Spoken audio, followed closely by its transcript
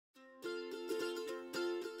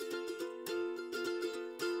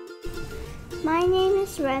My name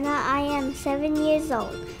is Rena. I am 7 years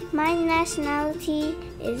old. My nationality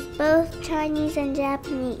is both Chinese and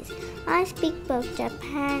Japanese. I speak both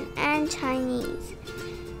Japan and Chinese.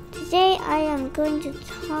 Today I am going to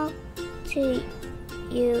talk to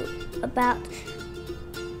you about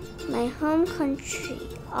my home country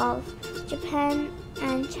of Japan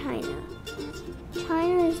and China.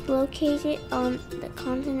 China is located on the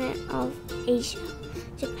continent of Asia.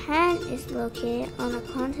 Japan is located on the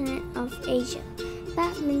continent of Asia.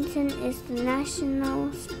 Badminton is the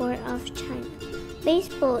national sport of China.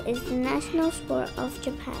 Baseball is the national sport of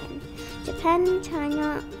Japan. Japan and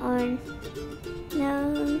China are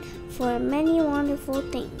known for many wonderful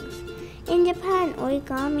things. In Japan,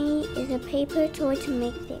 origami is a paper toy to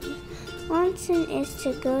make things. Onsen is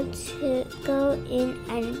to go in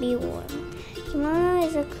and be warm. Kimono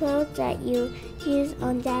is a cloth that you use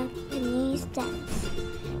on Japanese dance.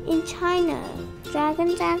 In China,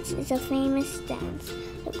 dragon dance is a famous dance.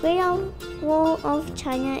 The Great Wall of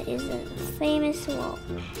China is a famous wall.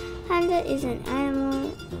 Panda is an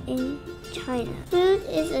animal in China. Food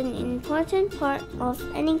is an important part of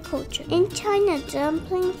any culture. In China,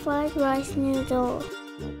 dumpling, fried rice, noodle.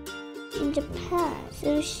 In Japan,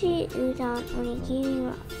 sushi, udon, onigiri,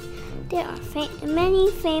 ramen. There are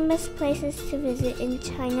many famous places to visit in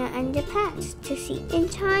China and Japan to see. In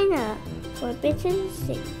China, Forbidden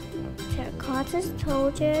City, Terracotta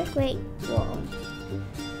Soldier, Great Wall.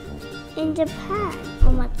 In Japan,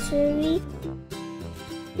 Omatsuri,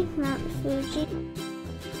 Mount Fuji,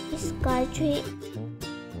 Skytree,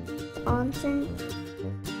 Onsen,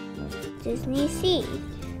 Disney Sea.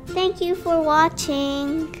 Thank you for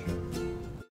watching.